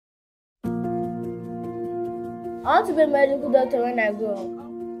I want to be a medical doctor when I grow up. I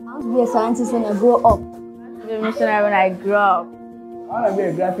want to be a scientist when I grow up. I want to be a missionary when I grow up. I want to be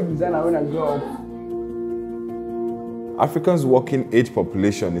a graphic designer when I grow up. Africa's working age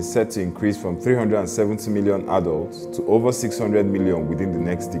population is set to increase from 370 million adults to over 600 million within the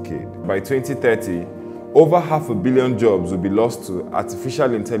next decade. By 2030, over 500 million jobs will be lost to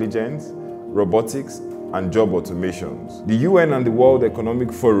artificial intelligence, robotics, and job automations. The UN and the World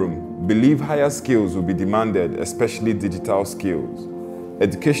Economic Forum believe higher skills will be demanded, especially digital skills.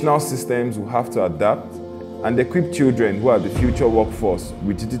 Educational systems will have to adapt and equip children who are the future workforce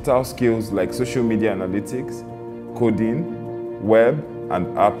with digital skills like social media analytics, coding, web,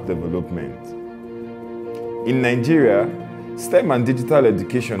 and app development. In Nigeria, STEM and digital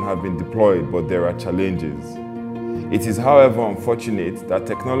education have been deployed, but there are challenges. It is, however, unfortunate that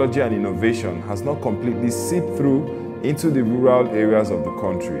technology and innovation has not completely seeped through into the rural areas of the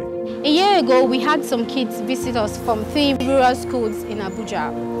country. A year ago, we had some kids visit us from 3 rural schools in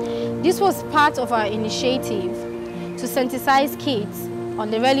Abuja. This was part of our initiative to sensitize kids on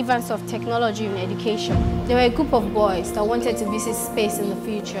the relevance of technology in education. There were a group of boys that wanted to visit space in the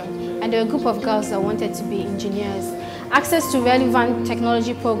future, and there were a group of girls that wanted to be engineers. Access to relevant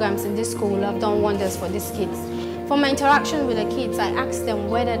technology programs in this school have done wonders for these kids. From my interaction with the kids, I asked them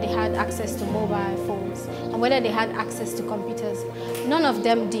whether they had access to mobile phones and whether they had access to computers. None of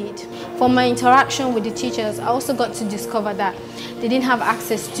them did. From my interaction with the teachers, I also got to discover that they didn't have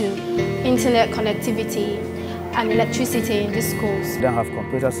access to internet connectivity and electricity in these schools. We don't have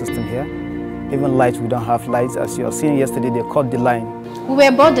computer system here. Even lights, we don't have lights. As you are seeing yesterday, they cut the line. We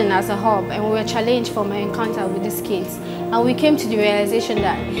were burdened as a hub and we were challenged from our encounter with these kids. And we came to the realization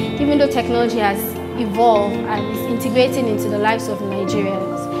that even though technology has evolved and is integrating into the lives of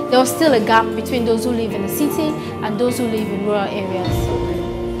Nigerians, there was still a gap between those who live in the city and those who live in rural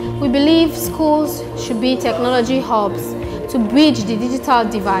areas. We believe schools should be technology hubs to bridge the digital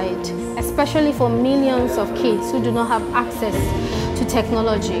divide, especially for millions of kids who do not have access to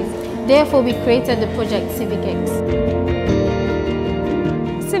technology. Therefore, we created the project Civic X.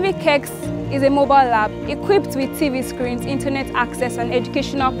 Civic X is a mobile lab equipped with TV screens, internet access and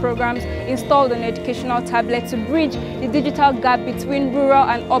educational programs installed on educational tablets to bridge the digital gap between rural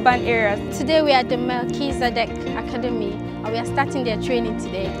and urban areas. Today we are at the Melchizedek Academy and we are starting their training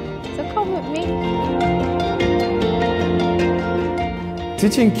today. So come with me.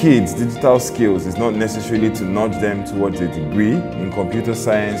 Teaching kids digital skills is not necessarily to nudge them towards a degree in computer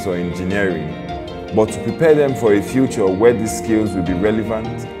science or engineering, but to prepare them for a future where these skills will be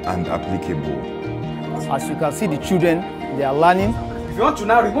relevant and applicable. As you can see, the children, they are learning. If you want to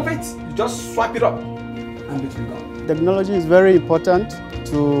now remove it, you just swipe it up and it will be gone. Technology is very important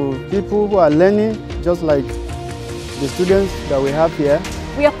to people who are learning, just like the students that we have here.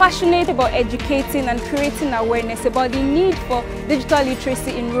 We are passionate about educating and creating awareness about the need for digital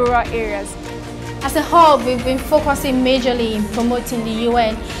literacy in rural areas. As a hub, we've been focusing majorly in promoting the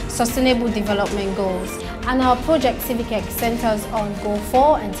UN Sustainable Development Goals, and our project Civic X centers on Goal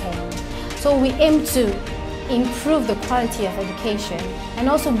 4 and 10. So we aim to improve the quality of education and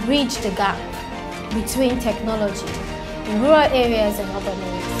also bridge the gap between technology in rural areas and urban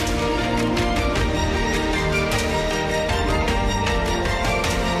areas.